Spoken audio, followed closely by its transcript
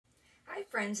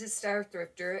friends, it's Star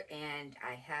Thrifter, and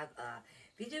I have a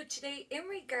video today in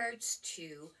regards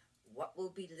to what will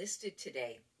be listed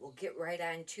today. We'll get right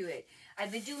on to it.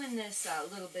 I've been doing this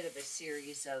little bit of a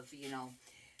series of,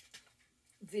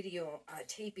 video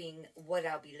taping what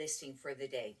I'll be listing for the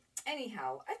day.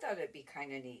 Anyhow, I thought it'd be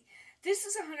kind of neat. This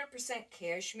is 100%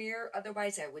 cashmere,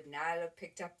 otherwise I would not have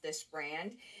picked up this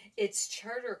brand. It's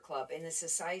Charter Club, and it's a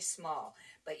size small.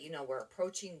 But we're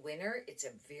approaching winter. It's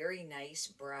a very nice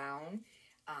brown,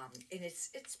 and it's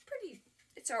pretty,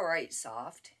 it's all right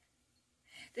soft.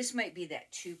 This might be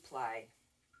that 2-ply.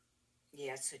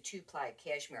 Yeah, it's a 2-ply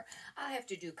cashmere. I'll have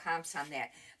to do comps on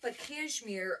that. But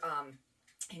cashmere,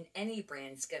 in any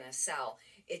brand's going to sell.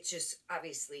 It's just,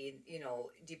 obviously,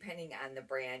 depending on the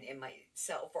brand, it might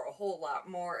sell for a whole lot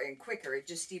more and quicker. It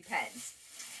just depends.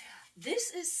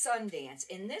 This is Sundance.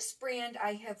 In this brand,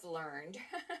 I have learned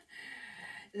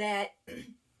that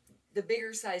the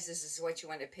bigger sizes is what you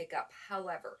want to pick up.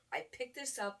 However, I picked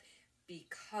this up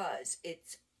because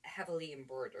it's heavily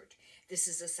embroidered. This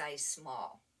is a size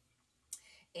small.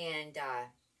 And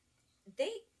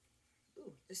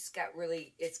this got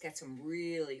really, it's got some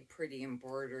really pretty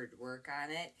embroidered work on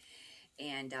it.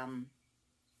 And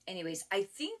anyways, I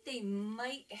think they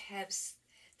might have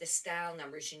the style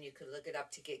numbers, and you could look it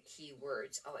up to get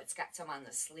keywords. Oh, it's got some on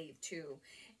the sleeve too.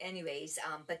 Anyways,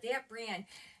 but that brand,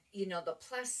 the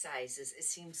plus sizes, it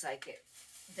seems like it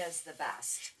does the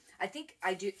best. I think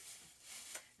I do.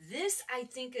 This, I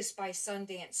think, is by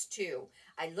Sundance too.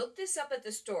 I looked this up at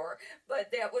the store,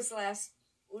 but that was last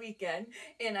weekend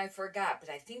and I forgot. But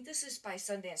I think this is by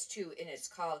Sundance too, and it's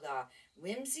called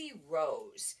Whimsy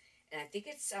Rose. And I think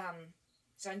it's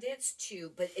Sundance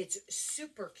too, but it's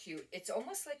super cute. It's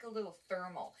almost like a little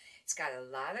thermal. It's got a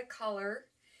lot of color,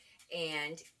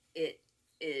 and it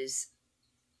is,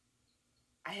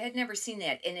 I had never seen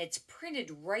that, and it's printed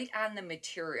right on the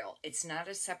material. It's not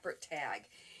a separate tag.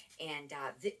 And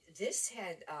this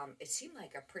had, it seemed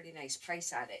like a pretty nice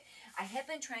price on it. I have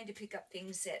been trying to pick up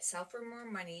things that sell for more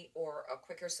money or a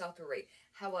quicker sell-through rate.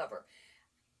 However,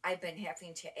 I've been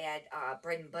having to add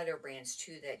bread and butter brands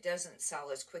too that doesn't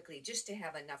sell as quickly, just to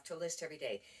have enough to list every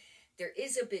day. There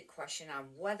is a big question on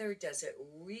whether does it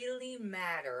really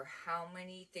matter how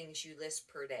many things you list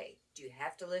per day. Do you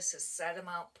have to list a set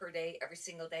amount per day every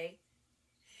single day?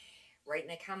 Write in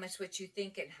the comments what you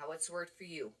think and how it's worked for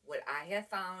you. What I have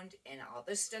found in all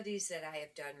the studies that I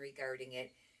have done regarding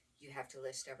it, you have to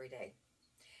list every day.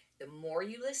 The more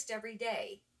you list every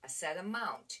day, a set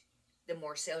amount, the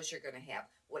more sales you're going to have.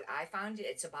 What I found,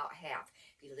 it's about half.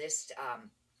 If you list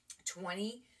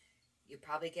 20, you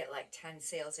probably get like 10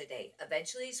 sales a day.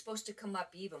 Eventually, it's supposed to come up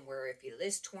even, where if you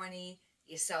list 20,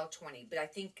 you sell 20. But I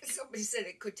think somebody said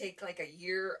it could take like a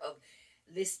year of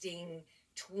listing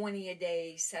 20 a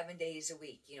day, 7 days a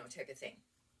week, type of thing.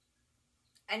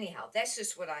 Anyhow, that's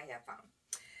just what I have found.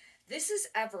 This is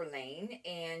Everlane,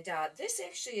 and this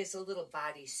actually is a little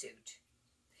bodysuit.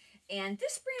 And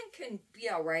this brand can be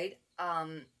all right.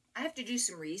 I have to do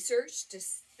some research to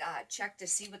check to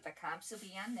see what the comps will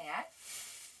be on that.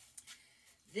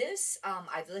 This,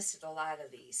 I've listed a lot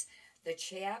of these. The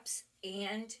chaps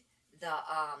and the,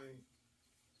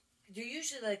 they're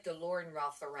usually like the Lauren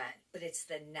Ralph Lauren, but it's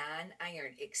the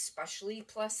non-iron, especially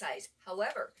plus size.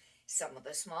 However, some of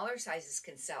the smaller sizes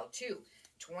can sell too.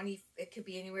 It could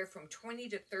be anywhere from $20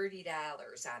 to $30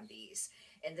 on these.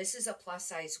 And this is a plus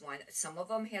size one. Some of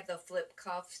them have the flip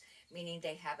cuffs, meaning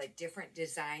they have a different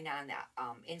design on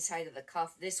the inside of the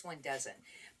cuff. This one doesn't,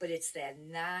 but it's that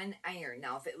non-iron.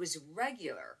 Now, if it was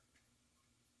regular,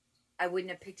 I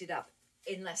wouldn't have picked it up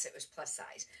unless it was plus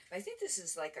size. But I think this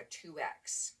is like a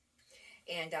 2X.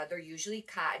 And they're usually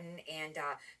cotton, and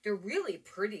they're really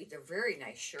pretty. They're very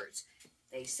nice shirts.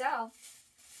 They sell.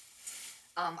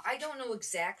 I don't know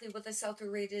exactly what the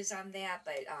sell-through rate is on that,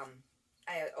 but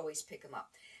I always pick them up.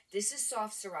 This is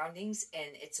Soft Surroundings, and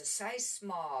it's a size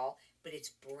small, but it's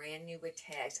brand new with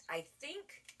tags. I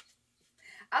think,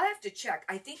 I'll have to check.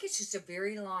 I think it's just a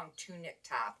very long tunic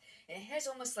top, and it has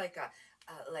almost like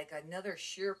another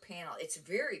sheer panel. It's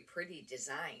very pretty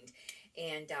designed,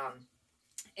 and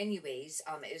anyways,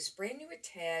 it was brand new with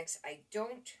tags.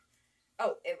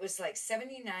 It was like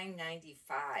 $79.95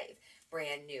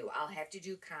 brand new. I'll have to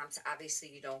do comps. Obviously,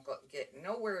 you don't get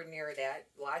nowhere near that.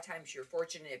 A lot of times you're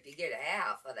fortunate if you get a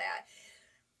half of that.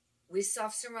 With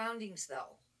Soft Surroundings,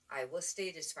 though, I will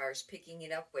state, as far as picking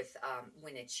it up with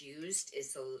when it's used,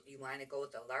 is you want to go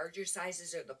with the larger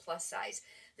sizes or the plus size.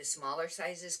 The smaller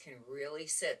sizes can really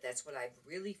sit. That's what I've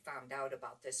really found out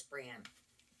about this brand.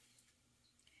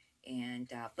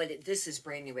 And this is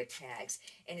brand new with tags,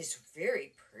 and it's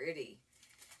very pretty.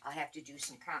 I'll have to do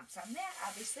some comps on that,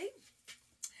 obviously.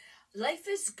 Life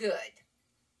is good.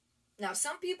 Now,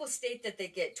 some people state that they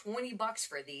get 20 bucks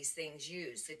for these things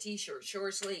used, the t-shirt,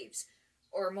 short sleeves,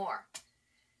 or more.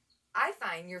 I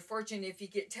find you're fortunate if you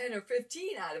get 10 or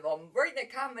 15 out of them. Write in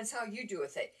the comments how you do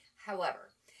with it. However,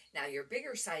 now your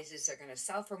bigger sizes are going to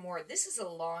sell for more. This is a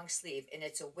long sleeve, and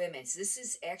it's a women's. This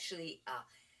is actually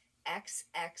a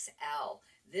XXL.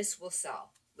 This will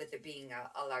sell with it being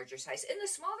a larger size. And the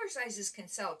smaller sizes can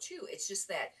sell too. It's just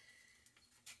that,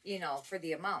 you know, for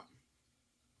the amount.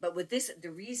 But with this,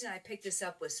 the reason I picked this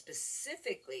up was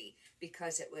specifically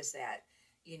because it was that,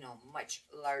 you know, much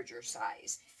larger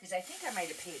size. Because I think I might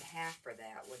have paid half for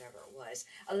that, whatever it was.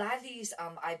 A lot of these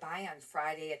I buy on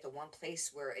Friday at the one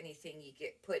place where anything you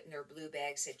get put in their blue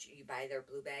bags, that you buy their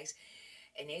blue bags,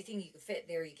 and anything you can fit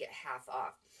there, you get half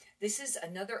off. This is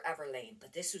another Everlane,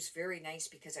 but this was very nice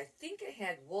because I think it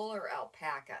had wool or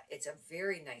alpaca. It's a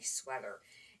very nice sweater.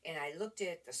 And I looked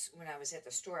at this when I was at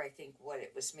the store, I think, what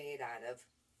it was made out of.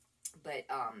 But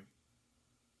I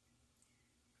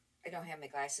don't have my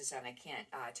glasses on. I can't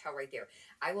tell right there.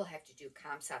 I will have to do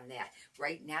comps on that.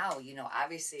 Right now, you know,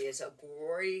 obviously is a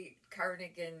great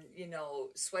cardigan, you know,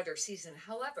 sweater season.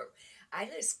 However, I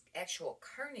list actual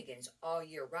cardigans all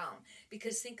year round.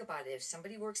 Because think about it. If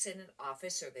somebody works in an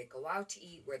office or they go out to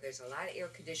eat where there's a lot of air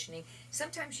conditioning,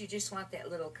 sometimes you just want that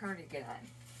little cardigan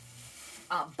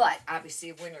on. But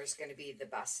obviously winter is going to be the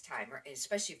best time,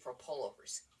 especially for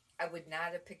pullovers. I would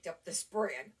not have picked up this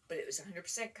brand, but it was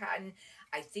 100% cotton.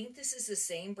 I think this is the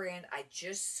same brand I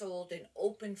just sold an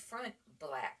open front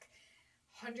black.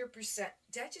 100%,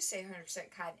 did I just say 100%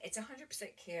 cotton? It's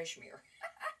 100% cashmere.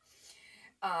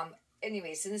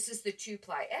 Anyways, and this is the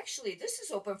 2-ply. Actually, this is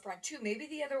open front too. Maybe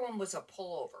the other one was a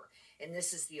pullover, and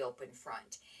this is the open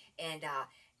front. And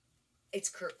it's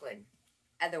Kirkland.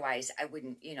 Otherwise, I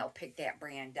wouldn't, you know, pick that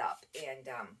brand up. And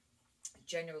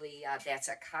generally, that's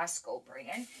a Costco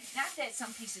brand. Not that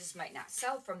some pieces might not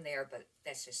sell from there, but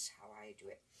that's just how I do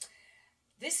it.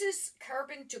 This is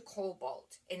Carbon to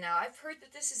Cobalt. And now I've heard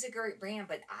that this is a great brand,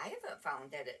 but I haven't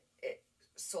found that it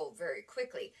sold very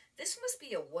quickly. This must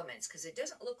be a woman's because it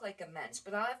doesn't look like a men's,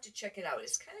 but I'll have to check it out.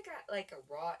 It's kind of got like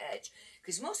a raw edge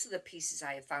because most of the pieces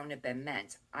I have found have been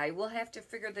men's. I will have to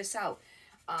figure this out.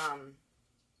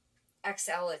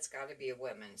 XL, it's got to be a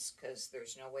women's because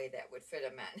there's no way that would fit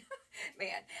a man.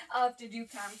 Man, I'll have to do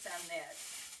comps on that.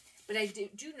 But I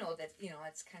do know that, you know,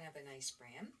 it's kind of a nice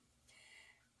brand.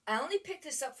 I only picked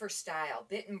this up for style,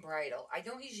 bit and bridle. I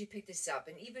don't usually pick this up.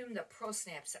 And even the Pro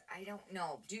Snaps, I don't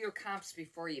know. Do your comps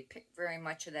before you pick very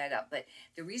much of that up. But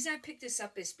the reason I picked this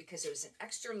up is because it was an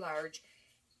extra large.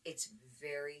 It's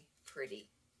very pretty.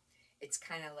 It's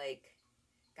kind of like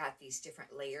got these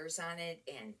different layers on it,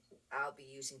 and I'll be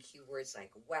using keywords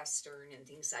like Western and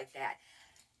things like that.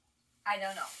 I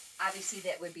don't know. Obviously,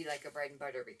 that would be like a bread and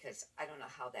butter because I don't know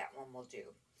how that one will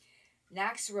do.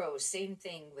 Knox Rose, same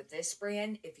thing with this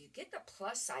brand. If you get the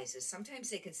plus sizes, sometimes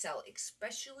they can sell,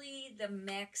 especially the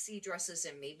maxi dresses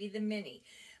and maybe the mini.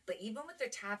 But even with the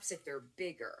tops, if they're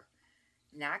bigger,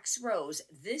 Knox Rose,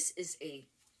 this is a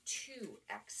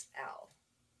 2XL.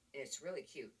 It's really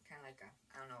cute, kind of like a,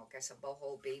 I don't know, I guess a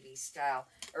boho baby style,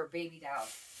 or baby doll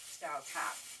style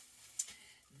top.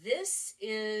 This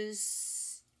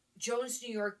is Jones,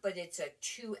 New York, but it's a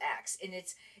 2X, and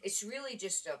it's really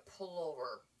just a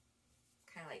pullover,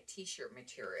 kind of like t-shirt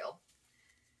material.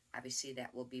 Obviously,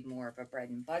 that will be more of a bread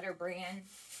and butter brand,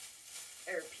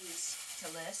 or piece to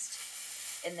list.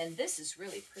 And then this is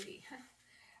really pretty.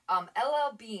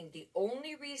 LL Bean, the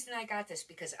only reason I got this,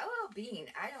 because LL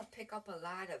Bean, I don't pick up a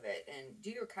lot of it, and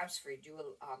do your comps for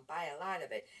you, buy a lot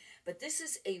of it. But this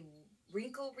is a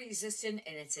wrinkle resistant,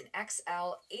 and it's an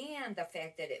XL, and the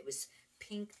fact that it was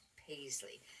pink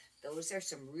paisley. Those are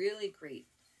some really great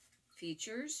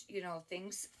features, you know,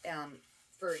 things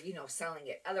for, you know, selling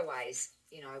it. Otherwise,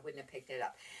 you know, I wouldn't have picked it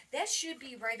up. That should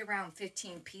be right around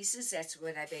 15 pieces. That's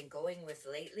what I've been going with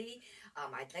lately.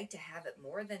 I'd like to have it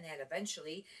more than that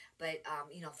eventually, but,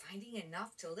 you know, finding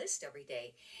enough to list every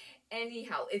day.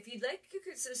 Anyhow, if you'd like, you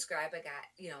could subscribe. I got,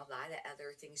 you know, a lot of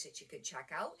other things that you could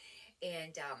check out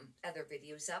and other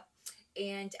videos up.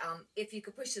 And if you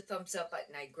could push the thumbs up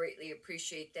button, I greatly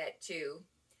appreciate that too.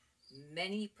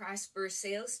 Many prosperous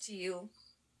sales to you.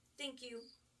 Thank you.